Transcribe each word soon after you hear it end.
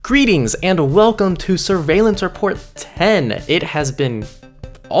Greetings and welcome to Surveillance Report 10. It has been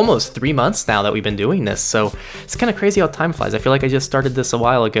almost 3 months now that we've been doing this, so it's kind of crazy how time flies. I feel like I just started this a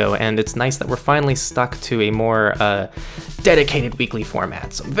while ago, and it's nice that we're finally stuck to a more dedicated weekly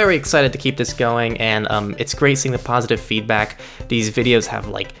format. So I'm very excited to keep this going, and it's great seeing the positive feedback. These videos have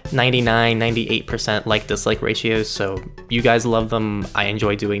like 99-98% like-dislike ratios, so you guys love them. I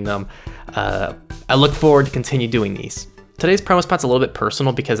enjoy doing them. I look forward to continue doing these. Today's promo spot's a little bit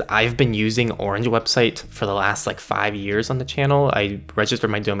personal because I've been using Orange website for the last 5 years on the channel. I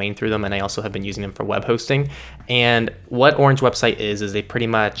registered my domain through them, and I also have been using them for web hosting. And what Orange website is they pretty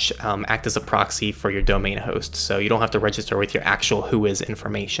much act as a proxy for your domain host. So you don't have to register with your actual Whois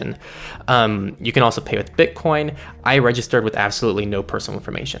information. You can also pay with Bitcoin. I registered with absolutely no personal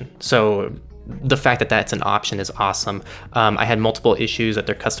information. So the fact that that's an option is awesome. I had multiple issues that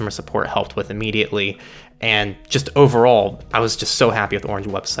their customer support helped with immediately. And just overall, I was just so happy with the Orange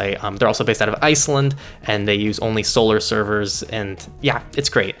website. They're also based out of Iceland, and they use only Solar servers, and yeah, it's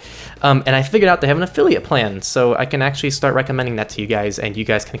great. And I figured out they have an affiliate plan, so I can actually start recommending that to you guys, and you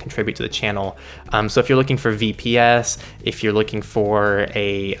guys can contribute to the channel. So if you're looking for VPS, if you're looking for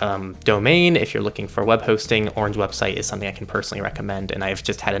a domain, if you're looking for web hosting, Orange website is something I can personally recommend, and I've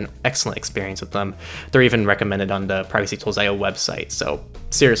just had an excellent experience with them. They're even recommended on the Privacy Tools IO website, so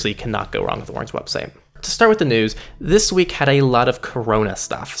seriously, you cannot go wrong with the Orange website. To start with the news, this week had a lot of Corona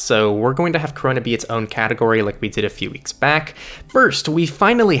stuff, so we're going to have Corona be its own category like we did a few weeks back. First, we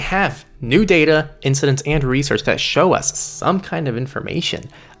finally have new data, incidents, and research that show us some kind of information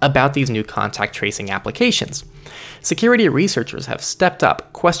about these new contact tracing applications. Security researchers have stepped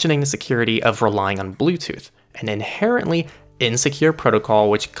up, questioning the security of relying on Bluetooth, an inherently insecure protocol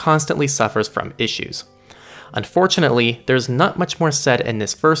which constantly suffers from issues. Unfortunately, there's not much more said in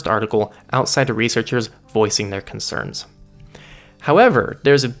this first article outside of researchers voicing their concerns. However,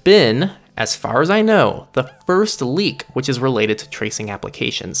 there's been, as far as I know, the first leak which is related to tracing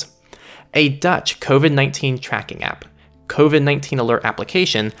applications. A Dutch COVID-19 tracking app, COVID-19 Alert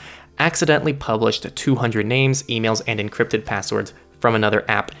application, accidentally published 200 names, emails, and encrypted passwords from another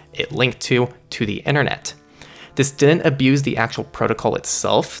app it linked to the internet. This didn't abuse the actual protocol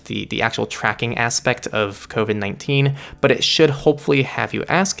itself, the actual tracking aspect of COVID-19, but it should hopefully have you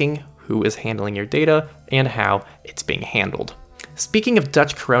asking who is handling your data and how it's being handled. Speaking of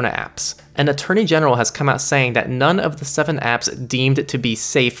Dutch Corona apps, an attorney general has come out saying that none of the 7 apps deemed to be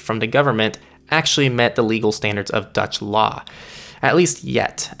safe from the government actually met the legal standards of Dutch law. At least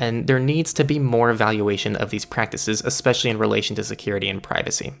yet, and there needs to be more evaluation of these practices, especially in relation to security and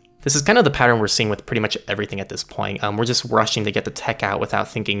privacy. This is kind of the pattern we're seeing with pretty much everything at this point. We're just rushing to get the tech out without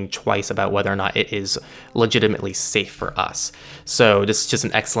thinking twice about whether or not it is legitimately safe for us. So this is just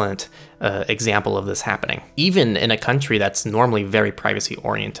an excellent example of this happening, even in a country that's normally very privacy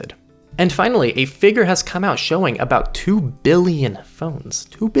oriented. And finally, a figure has come out showing about 2 billion phones,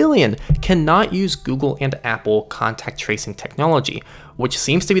 2 billion, cannot use Google and Apple contact tracing technology, which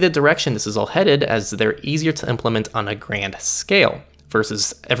seems to be the direction this is all headed, as they're easier to implement on a grand scale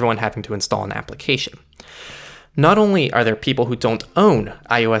versus everyone having to install an application. Not only are there people who don't own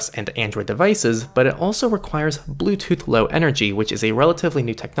iOS and Android devices, but it also requires Bluetooth Low Energy, which is a relatively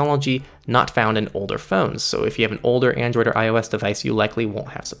new technology not found in older phones. So if you have an older Android or iOS device, you likely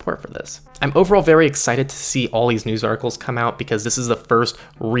won't have support for this. I'm overall very excited to see all these news articles come out because this is the first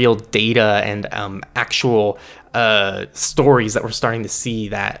real data and actual stories that we're starting to see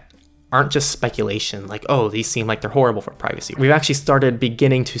that aren't just speculation, like, oh, these seem like they're horrible for privacy. We've actually started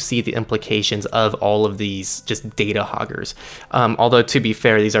beginning to see the implications of all of these just data hoggers. Although, to be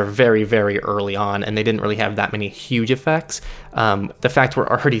fair, these are very, very early on, and they didn't really have that many huge effects. The fact we're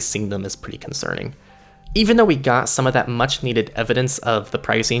already seeing them is pretty concerning. Even though we got some of that much needed evidence of the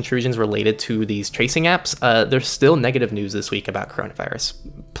privacy intrusions related to these tracing apps, there's still negative news this week about coronavirus.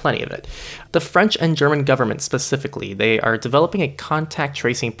 Plenty of it. The French and German government specifically, they are developing a contact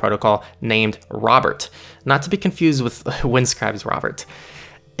tracing protocol named Robert, not to be confused with Windscribe's Robert.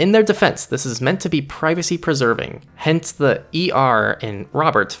 In their defense, this is meant to be privacy preserving, hence the ER in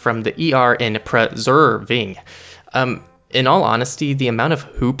Robert from the ER in preserving. In all honesty, the amount of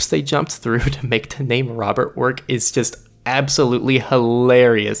hoops they jumped through to make the name Robert work is just absolutely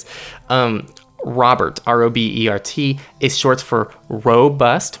hilarious. Robert, R-O-B-E-R-T, is short for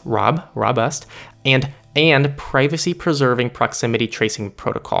robust, and privacy-preserving proximity tracing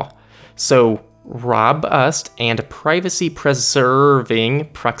protocol. So, robust and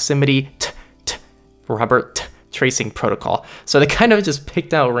privacy-preserving proximity Robert tracing protocol. So they kind of just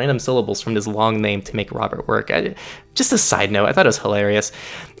picked out random syllables from this long name to make Robert work. Just a side note, I thought it was hilarious.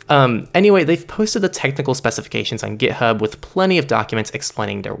 Anyway, they've posted the technical specifications on GitHub with plenty of documents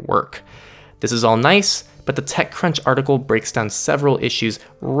explaining their work. This is all nice, but the TechCrunch article breaks down several issues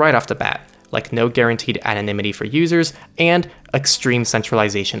right off the bat, like no guaranteed anonymity for users and extreme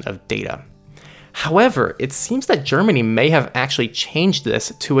centralization of data. However, it seems that Germany may have actually changed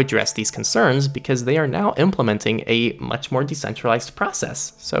this to address these concerns because they are now implementing a much more decentralized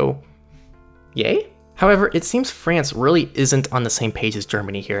process. So, yay? However, it seems France really isn't on the same page as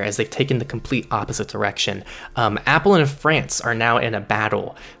Germany here, as they've taken the complete opposite direction. Apple and France are now in a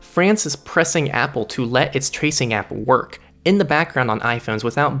battle. France is pressing Apple to let its tracing app work in the background on iPhones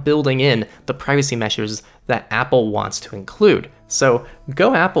without building in the privacy measures that Apple wants to include. So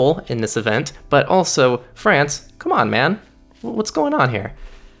go Apple in this event, but also France, come on man, what's going on here?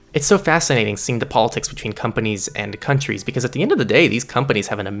 It's so fascinating seeing the politics between companies and countries because at the end of the day, these companies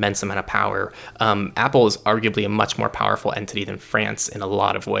have an immense amount of power. Apple is arguably a much more powerful entity than France in a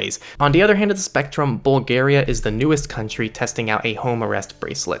lot of ways. On the other hand of the spectrum, Bulgaria is the newest country testing out a home arrest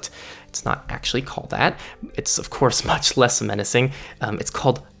bracelet. It's not actually called that. It's of course much less menacing. It's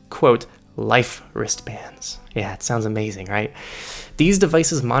called, quote, life wristbands. Yeah, it sounds amazing, right? These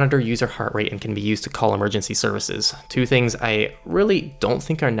devices monitor user heart rate and can be used to call emergency services. Two things I really don't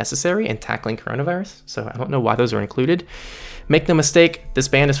think are necessary in tackling coronavirus, so I don't know why those are included. Make no mistake, this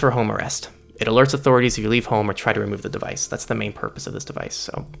band is for home arrest. It alerts authorities if you leave home or try to remove the device. That's the main purpose of this device.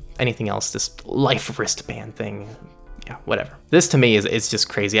 So anything else, this life wristband thing, yeah, whatever. This to me is just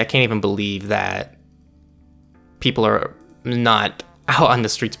crazy. I can't even believe that people are not out on the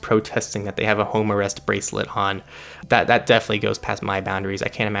streets protesting that they have a home arrest bracelet on. That definitely goes past my boundaries. I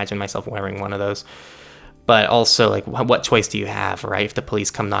can't imagine myself wearing one of those. But also, like, what choice do you have, right, if the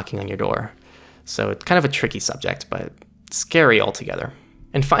police come knocking on your door? So it's kind of a tricky subject, but scary altogether.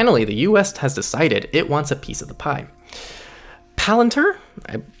 And finally, the US has decided it wants a piece of the pie. Palantir,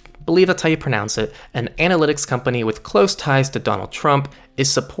 I believe that's how you pronounce it, an analytics company with close ties to Donald Trump, is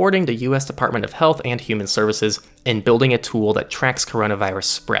supporting the US Department of Health and Human Services in building a tool that tracks coronavirus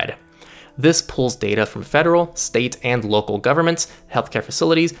spread. This pulls data from federal, state, and local governments, healthcare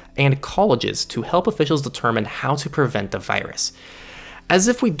facilities, and colleges to help officials determine how to prevent the virus. As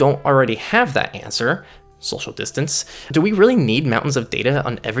if we don't already have that answer, social distance, do we really need mountains of data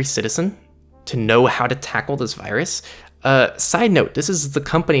on every citizen to know how to tackle this virus? Side note, this is the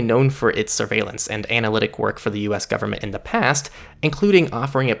company known for its surveillance and analytic work for the US government in the past, including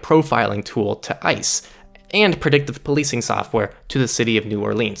offering a profiling tool to ICE and predictive policing software to the city of New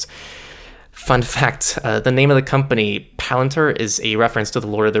Orleans. Fun fact, the name of the company, Palantir, is a reference to the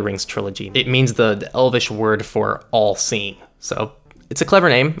Lord of the Rings trilogy. It means the Elvish word for all-seeing. So it's a clever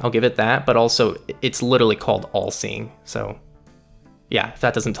name, I'll give it that, but also it's literally called all-seeing. So yeah, if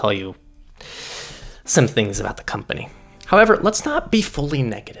that doesn't tell you some things about the company. However, let's not be fully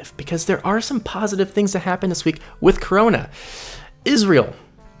negative, because there are some positive things that happened this week with Corona. Israel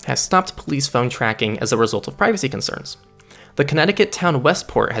has stopped police phone tracking as a result of privacy concerns. The Connecticut town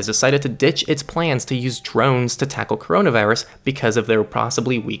Westport has decided to ditch its plans to use drones to tackle coronavirus because of their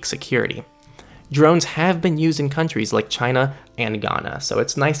possibly weak security. Drones have been used in countries like China and Ghana, so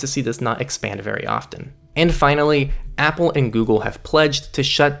it's nice to see this not expand very often. And finally, Apple and Google have pledged to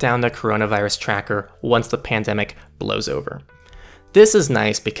shut down their coronavirus tracker once the pandemic blows over. This is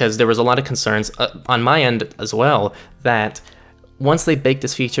nice because there was a lot of concerns on my end as well that once they bake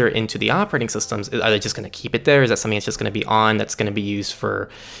this feature into the operating systems, are they just going to keep it there? Is that something that's just going to be on, that's going to be used for,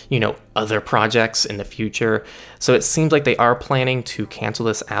 other projects in the future? So it seems like they are planning to cancel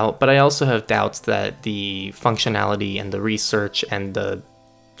this out, but I also have doubts that the functionality and the research and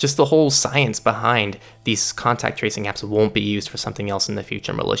just the whole science behind these contact tracing apps won't be used for something else in the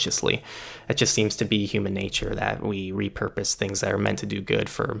future maliciously. It just seems to be human nature that we repurpose things that are meant to do good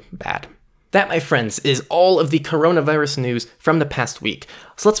for bad. That, my friends, is all of the coronavirus news from the past week.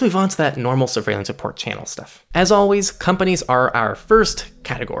 So let's move on to that normal surveillance report channel stuff. As always, companies are our first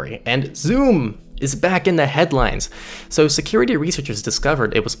category, and Zoom is back in the headlines. So security researchers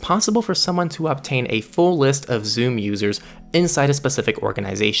discovered it was possible for someone to obtain a full list of Zoom users inside a specific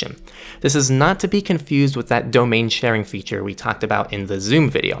organization. This is not to be confused with that domain sharing feature we talked about in the Zoom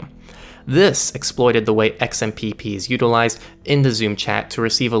video. This exploited the way XMPP is utilized in the Zoom chat to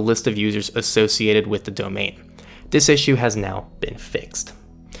receive a list of users associated with the domain. This issue has now been fixed.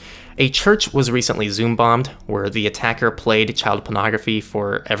 A church was recently Zoom bombed, where the attacker played child pornography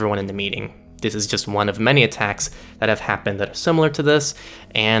for everyone in the meeting. This is just one of many attacks that have happened that are similar to this,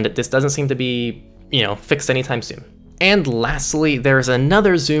 and this doesn't seem to be, fixed anytime soon. And lastly, there's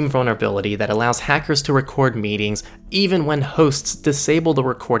another Zoom vulnerability that allows hackers to record meetings even when hosts disable the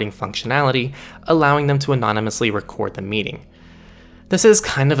recording functionality, allowing them to anonymously record the meeting. This is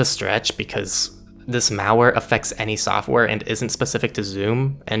kind of a stretch because this malware affects any software and isn't specific to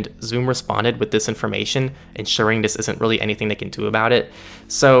Zoom, and Zoom responded with this information, ensuring this isn't really anything they can do about it.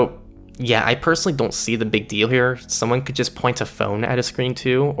 So yeah, I personally don't see the big deal here. Someone could just point a phone at a screen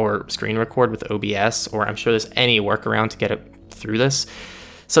too, or screen record with OBS, or I'm sure there's any workaround to get it through this.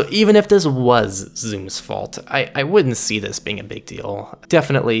 So even if this was Zoom's fault, I wouldn't see this being a big deal.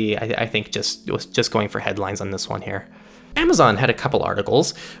 Definitely, I think just going for headlines on this one here. Amazon had a couple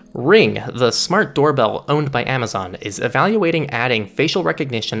articles. Ring, the smart doorbell owned by Amazon, is evaluating adding facial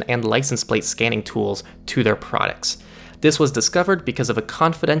recognition and license plate scanning tools to their products. This was discovered because of a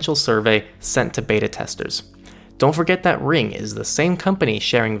confidential survey sent to beta testers. Don't forget that Ring is the same company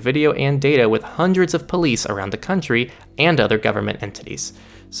sharing video and data with hundreds of police around the country and other government entities.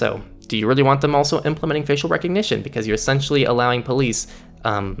 So, do you really want them also implementing facial recognition? Because you're essentially allowing police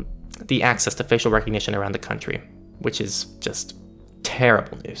the access to facial recognition around the country, which is just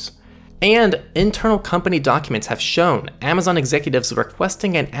terrible news. And internal company documents have shown Amazon executives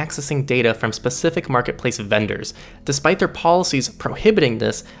requesting and accessing data from specific marketplace vendors, despite their policies prohibiting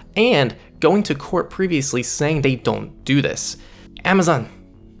this and going to court previously saying they don't do this. Amazon,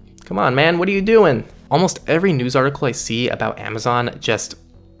 come on, man, what are you doing? Almost every news article I see about Amazon just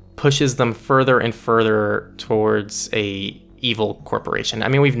pushes them further and further towards a evil corporation. I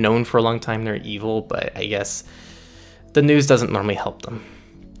mean, we've known for a long time they're evil, but I guess the news doesn't normally help them.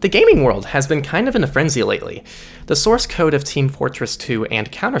 The gaming world has been kind of in a frenzy lately. The source code of Team Fortress 2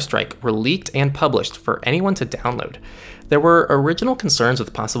 and Counter-Strike were leaked and published for anyone to download. There were original concerns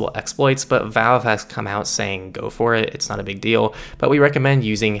with possible exploits, but Valve has come out saying go for it, it's not a big deal, but we recommend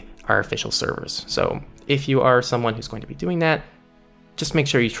using our official servers. So if you are someone who's going to be doing that, just make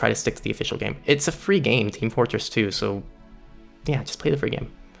sure you try to stick to the official game. It's a free game, Team Fortress 2, so yeah, just play the free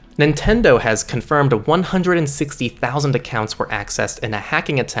game. Nintendo has confirmed 160,000 accounts were accessed in a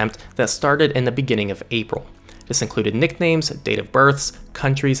hacking attempt that started in the beginning of April. This included nicknames, date of births,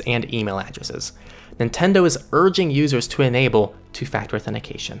 countries, and email addresses. Nintendo is urging users to enable two-factor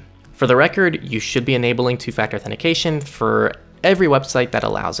authentication. For the record, you should be enabling two-factor authentication for every website that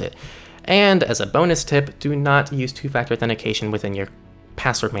allows it. And as a bonus tip, do not use two-factor authentication within your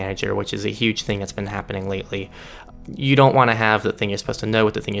password manager, which is a huge thing that's been happening lately. You don't want to have the thing you're supposed to know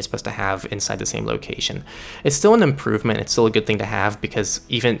with the thing you're supposed to have inside the same location. It's still an improvement, it's still a good thing to have, because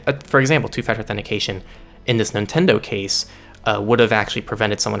even, for example, two-factor authentication in this Nintendo case would have actually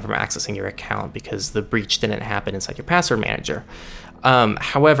prevented someone from accessing your account because the breach didn't happen inside your password manager.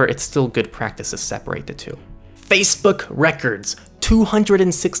 However, it's still good practice to separate the two. Facebook records,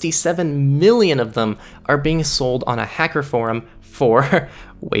 267 million of them are being sold on a hacker forum for,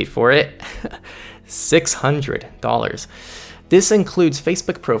 wait for it, $600. This includes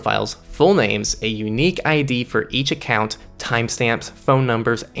Facebook profiles, full names, a unique ID for each account, timestamps, phone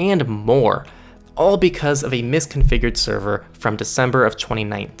numbers, and more, all because of a misconfigured server from December of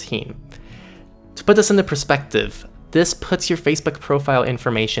 2019. To put this into perspective, this puts your Facebook profile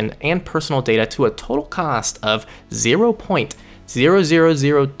information and personal data to a total cost of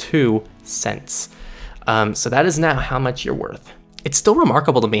 0.0002 cents. So that is now how much you're worth. It's still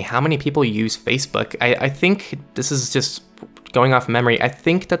remarkable to me how many people use Facebook. I think this is just going off memory. I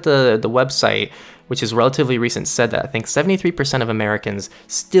think that the website, which is relatively recent, said that I think 73% of Americans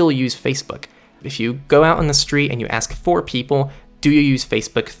still use Facebook. If you go out on the street and you ask 4 people, do you use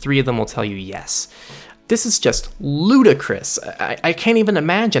Facebook? 3 of them will tell you yes. This is just ludicrous. I can't even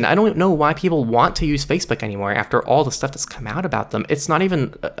imagine. I don't know why people want to use Facebook anymore after all the stuff that's come out about them. It's not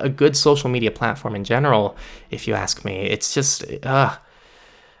even a good social media platform in general, if you ask me. It's just, I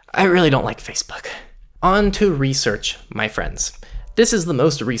really don't like Facebook. On to research, my friends. This is the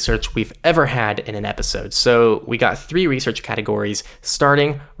most research we've ever had in an episode. So we got 3 research categories,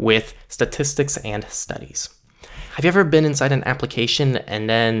 starting with statistics and studies. Have you ever been inside an application and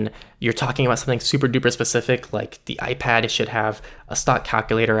then you're talking about something super duper specific, like the iPad should have a stock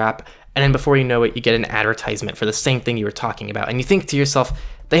calculator app, and then before you know it, you get an advertisement for the same thing you were talking about, and you think to yourself,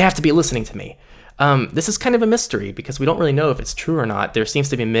 they have to be listening to me. This is kind of a mystery because we don't really know if it's true or not. There seems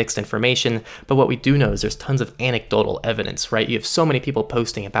to be mixed information, but what we do know is there's tons of anecdotal evidence, right? You have so many people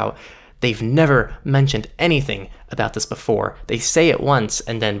posting about they've never mentioned anything about this before. They say it once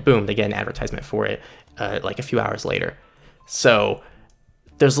and then boom, they get an advertisement for it like a few hours later. So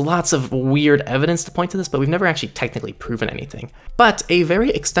there's lots of weird evidence to point to this, but we've never actually technically proven anything. But a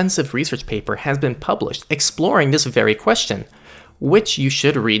very extensive research paper has been published exploring this very question, which you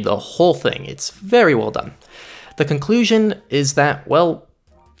should read the whole thing. It's very well done. The conclusion is that, well,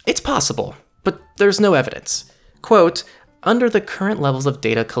 it's possible, but there's no evidence. Quote, Under the current levels of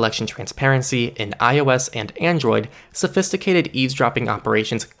data collection transparency in iOS and Android, sophisticated eavesdropping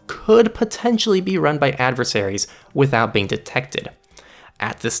operations could potentially be run by adversaries without being detected.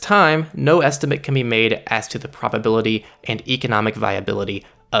 At this time, no estimate can be made as to the probability and economic viability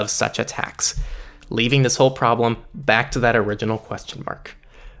of such attacks, leaving this whole problem back to that original question mark.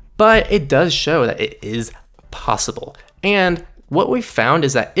 But it does show that it is possible, and what we found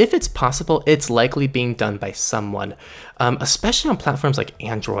is that if it's possible, it's likely being done by someone, especially on platforms like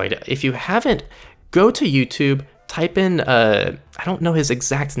Android. If you haven't, go to YouTube, type in, I don't know his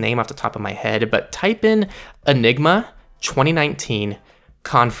exact name off the top of my head, but type in Enigma 2019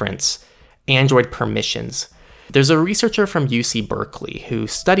 conference, Android permissions. There's a researcher from UC Berkeley who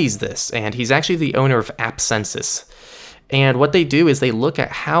studies this, and he's actually the owner of AppCensus. And what they do is they look at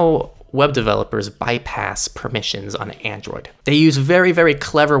how web developers bypass permissions on Android. They use very, very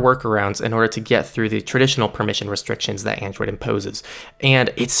clever workarounds in order to get through the traditional permission restrictions that Android imposes.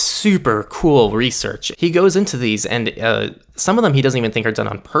 And it's super cool research. He goes into these, and some of them he doesn't even think are done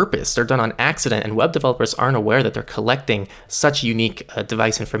on purpose. They're done on accident, and web developers aren't aware that they're collecting such unique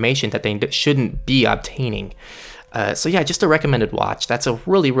device information that they shouldn't be obtaining. So yeah, just a recommended watch. That's a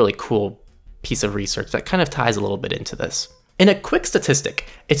really, really cool piece of research that kind of ties a little bit into this. In a quick statistic,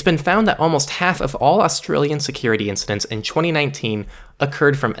 it's been found that almost half of all Australian security incidents in 2019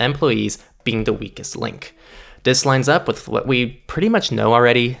 occurred from employees being the weakest link. This lines up with what we pretty much know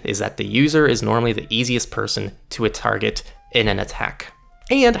already, is that the user is normally the easiest person to target in an attack.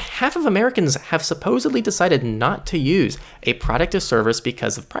 And half of Americans have supposedly decided not to use a product or service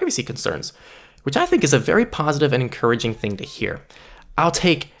because of privacy concerns, which I think is a very positive and encouraging thing to hear. I'll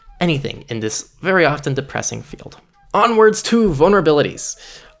take anything in this very often depressing field. Onwards to vulnerabilities.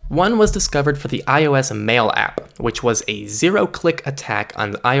 One was discovered for the iOS Mail app, which was a zero-click attack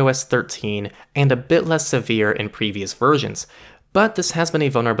on iOS 13 and a bit less severe in previous versions, but this has been a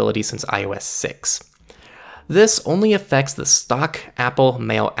vulnerability since iOS 6. This only affects the stock Apple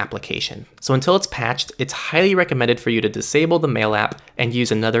Mail application, so until it's patched, it's highly recommended for you to disable the Mail app and use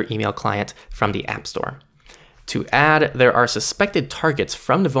another email client from the App Store. To add, there are suspected targets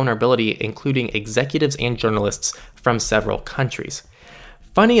from the vulnerability, including executives and journalists from several countries.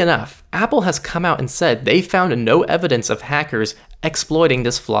 Funny enough, Apple has come out and said they found no evidence of hackers exploiting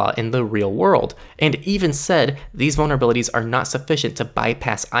this flaw in the real world, and even said these vulnerabilities are not sufficient to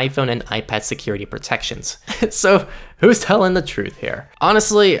bypass iPhone and iPad security protections. So, who's telling the truth here?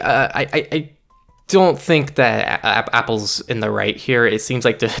 Honestly, I don't think that Apple's in the right here. It seems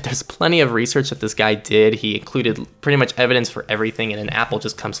like there's plenty of research that this guy did. He included pretty much evidence for everything, and then Apple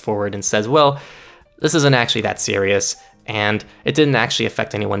just comes forward and says, well, this isn't actually that serious, and it didn't actually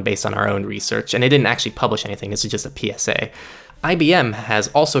affect anyone based on our own research, and it didn't actually publish anything. This is just a PSA. IBM has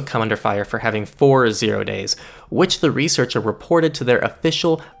also come under fire for having 4 0 days, which the researcher reported to their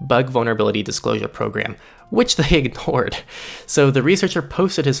official bug vulnerability disclosure program, which they ignored. So the researcher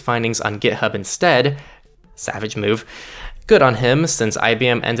posted his findings on GitHub instead. Savage move. Good on him, since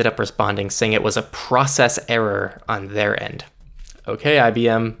IBM ended up responding saying it was a process error on their end. Okay,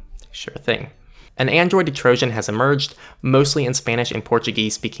 IBM, sure thing. An Android Trojan has emerged, mostly in Spanish and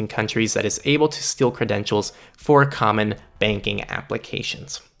Portuguese-speaking countries, that is able to steal credentials for common banking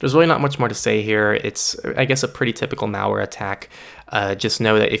applications. There's really not much more to say here. It's, I guess, a pretty typical malware attack. Just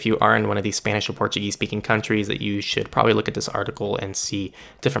know that if you are in one of these Spanish or Portuguese-speaking countries, that you should probably look at this article and see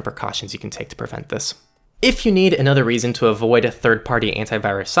different precautions you can take to prevent this. If you need another reason to avoid third-party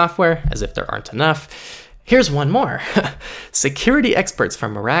antivirus software, as if there aren't enough, here's one more. Security experts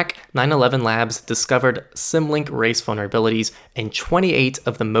from Iraq 9/11 Labs discovered Symlink race vulnerabilities in 28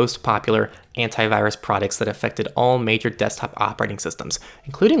 of the most popular antivirus products that affected all major desktop operating systems,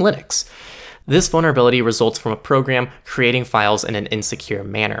 including Linux. This vulnerability results from a program creating files in an insecure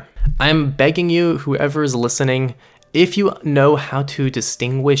manner. I'm begging you, whoever is listening, if you know how to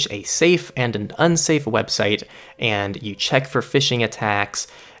distinguish a safe and an unsafe website, and you check for phishing attacks,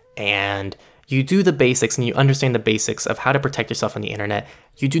 and you do the basics and you understand the basics of how to protect yourself on the internet,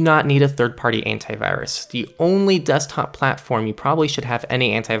 you do not need a third-party antivirus. The only desktop platform you probably should have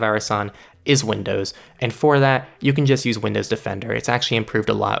any antivirus on is Windows, and for that, you can just use Windows Defender. It's actually improved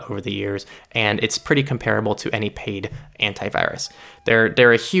a lot over the years, and it's pretty comparable to any paid antivirus.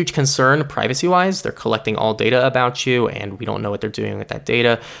 They're a huge concern privacy-wise. They're collecting all data about you, and we don't know what they're doing with that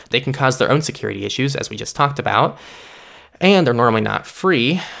data. They can cause their own security issues, as we just talked about. And they're normally not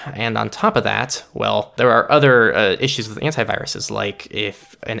free. And on top of that, well, there are other issues with antiviruses, like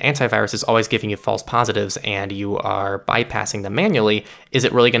if an antivirus is always giving you false positives and you are bypassing them manually, is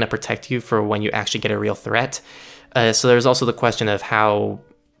it really going to protect you for when you actually get a real threat? So there's also the question of how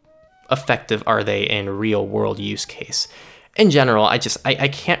effective are they in real world use case. in general, I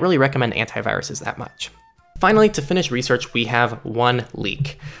can't really recommend antiviruses that much. Finally, to finish research, we have one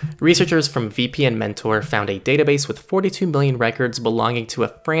leak. Researchers from VPN Mentor found a database with 42 million records belonging to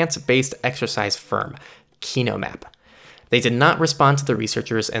a France-based exercise firm, Kinomap. They did not respond to the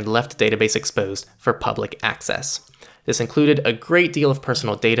researchers and left the database exposed for public access. This included a great deal of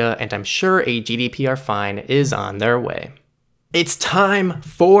personal data, and I'm sure a GDPR fine is on their way. It's time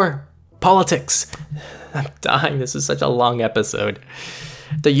for politics. I'm dying, this is such a long episode.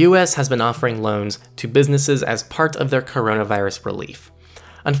 The US has been offering loans to businesses as part of their coronavirus relief.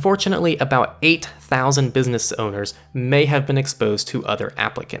 Unfortunately, about 8,000 business owners may have been exposed to other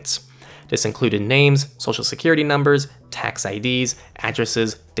applicants. This included names, social security numbers, tax IDs,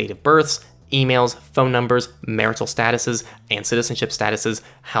 addresses, date of births, emails, phone numbers, marital statuses, and citizenship statuses,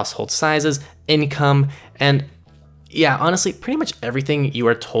 household sizes, income, and yeah, honestly, pretty much everything you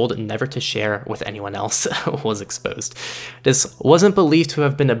are told never to share with anyone else was exposed. This wasn't believed to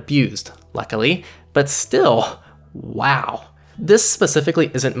have been abused, luckily, but still, wow. This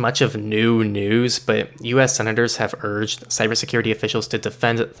specifically isn't much of new news, but US senators have urged cybersecurity officials to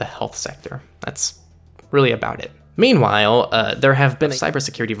defend the health sector. That's really about it. Meanwhile, there have been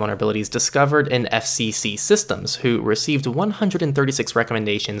cybersecurity vulnerabilities discovered in FCC systems, who received 136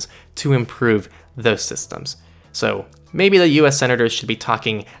 recommendations to improve those systems. So maybe the US senators should be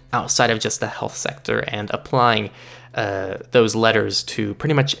talking outside of just the health sector and applying those letters to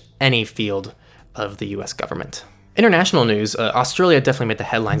pretty much any field of the US government. International news, Australia definitely made the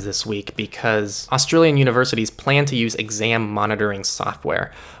headlines this week because Australian universities plan to use exam monitoring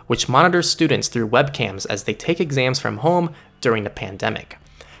software, which monitors students through webcams as they take exams from home during the pandemic.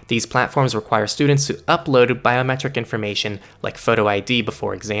 These platforms require students to upload biometric information like photo ID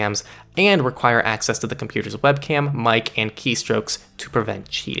before exams and require access to the computer's webcam, mic, and keystrokes to prevent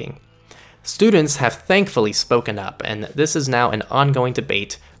cheating. Students have thankfully spoken up, and this is now an ongoing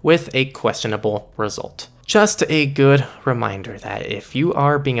debate with a questionable result. Just a good reminder that if you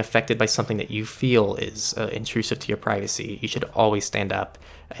are being affected by something that you feel is intrusive to your privacy, you should always stand up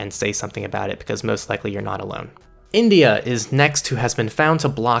and say something about it, because most likely you're not alone. India is next, who has been found to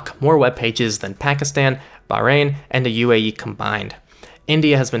block more web pages than Pakistan, Bahrain, and the UAE combined.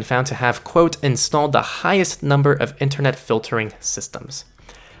 India has been found to have, quote, installed the highest number of internet filtering systems.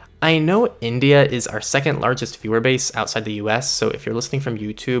 I know India is our second largest viewer base outside the US, so if you're listening from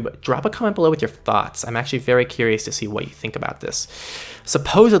YouTube, drop a comment below with your thoughts. I'm actually very curious to see what you think about this.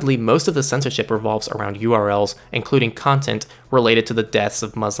 Supposedly, most of the censorship revolves around URLs, including content related to the deaths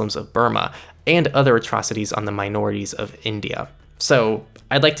of Muslims of Burma and other atrocities on the minorities of India. So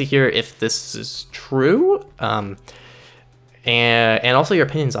I'd like to hear if this is true, and also your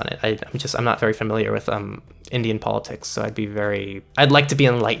opinions on it. I'm not very familiar with Indian politics, so I'd like to be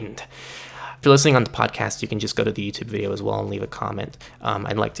enlightened. If you're listening on the podcast, you can just go to the YouTube video as well and leave a comment.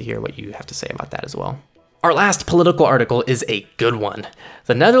 I'd like to hear what you have to say about that as well. Our last political article is a good one.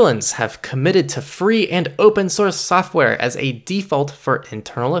 The Netherlands have committed to free and open source software as a default for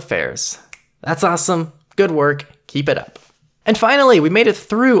internal affairs. That's awesome. Good work. Keep it up. And finally, we made it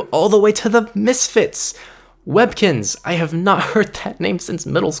through all the way to the Misfits. Webkinz, I have not heard that name since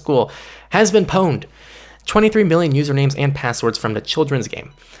middle school, has been pwned. 23 million usernames and passwords from the children's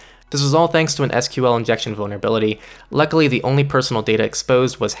game. This was all thanks to an SQL injection vulnerability. Luckily, the only personal data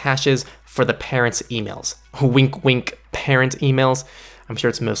exposed was hashes for the parents' emails. Wink, wink, parent emails. I'm sure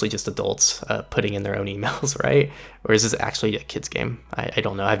it's mostly just adults putting in their own emails, right? Or is this actually a kid's game? I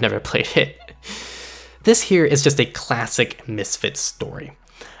don't know. I've never played it. This here is just a classic Misfits story.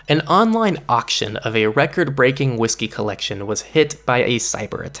 An online auction of a record-breaking whiskey collection was hit by a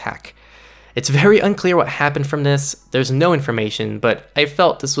cyber attack. It's very unclear what happened from this. There's no information, but I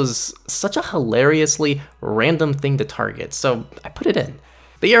felt this was such a hilariously random thing to target, so I put it in.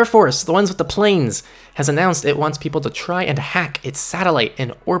 The Air Force, the ones with the planes, has announced it wants people to try and hack its satellite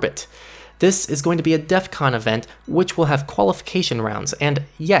in orbit. This is going to be a DEF CON event, which will have qualification rounds, and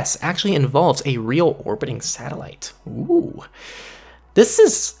yes, actually involves a real orbiting satellite. Ooh. This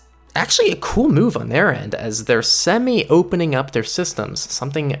is actually a cool move on their end, as they're semi-opening up their systems,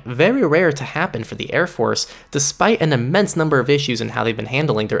 something very rare to happen for the Air Force, despite an immense number of issues in how they've been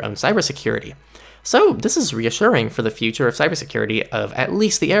handling their own cybersecurity. So this is reassuring for the future of cybersecurity of at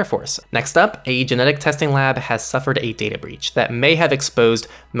least the Air Force. Next up, a genetic testing lab has suffered a data breach that may have exposed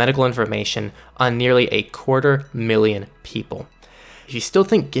medical information on nearly 250,000 people. If you still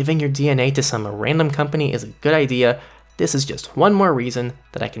think giving your DNA to some random company is a good idea, this is just one more reason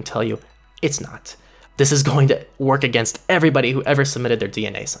that I can tell you it's not. This is going to work against everybody who ever submitted their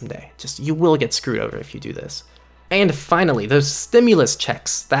DNA someday. You will get screwed over if you do this. And finally, those stimulus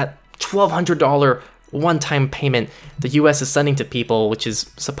checks, that $1,200 one-time payment the US is sending to people, which is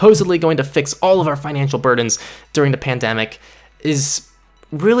supposedly going to fix all of our financial burdens during the pandemic, is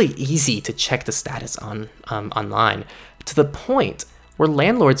really easy to check the status on online, to the point where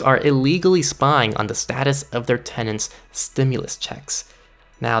landlords are illegally spying on the status of their tenants' stimulus checks.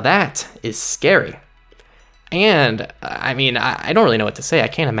 Now that is scary. And I mean, I don't really know what to say. I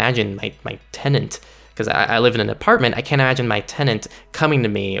can't imagine my tenant, because I live in an apartment, I can't imagine my tenant coming to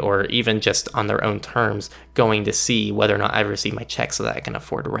me, or even just on their own terms, going to see whether or not I've received my check so that I can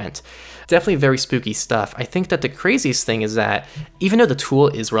afford rent. Definitely very spooky stuff. I think that the craziest thing is that even though the tool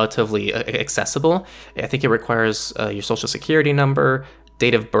is relatively accessible, I think it requires your social security number,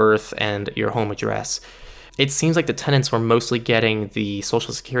 date of birth, and your home address. It seems like the tenants were mostly getting the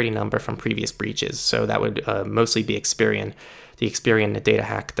social security number from previous breaches, so that would mostly be Experian, the Experian data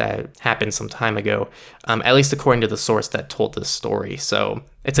hack that happened some time ago, at least according to the source that told this story. So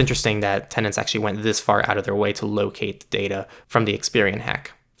it's interesting that tenants actually went this far out of their way to locate the data from the Experian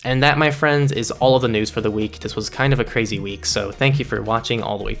hack. And that, my friends, is all of the news for the week. This was kind of a crazy week, so thank you for watching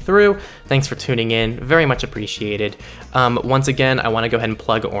all the way through. Thanks for tuning in. Very much appreciated. Once again, I want to go ahead and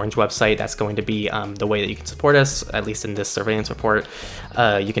plug Orange website. That's going to be the way that you can support us, at least in this surveillance report.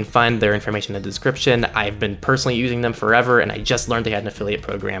 You can find their information in the description. I've been personally using them forever, and I just learned they had an affiliate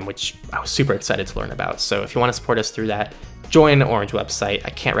program, which I was super excited to learn about. So if you want to support us through that, join the Orange website.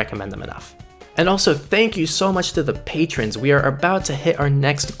 I can't recommend them enough. And also, thank you so much to the patrons. We are about to hit our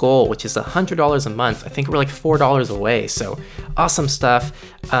next goal, which is $100 a month. I think we're like $4 away, so awesome stuff.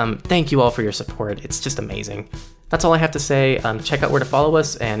 Thank you all for your support. It's just amazing. That's all I have to say. Check out where to follow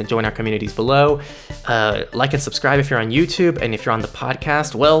us and join our communities below. Like and subscribe if you're on YouTube, and if you're on the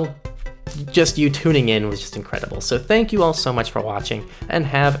podcast, well, just you tuning in was just incredible. So thank you all so much for watching, and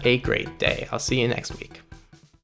have a great day. I'll see you next week.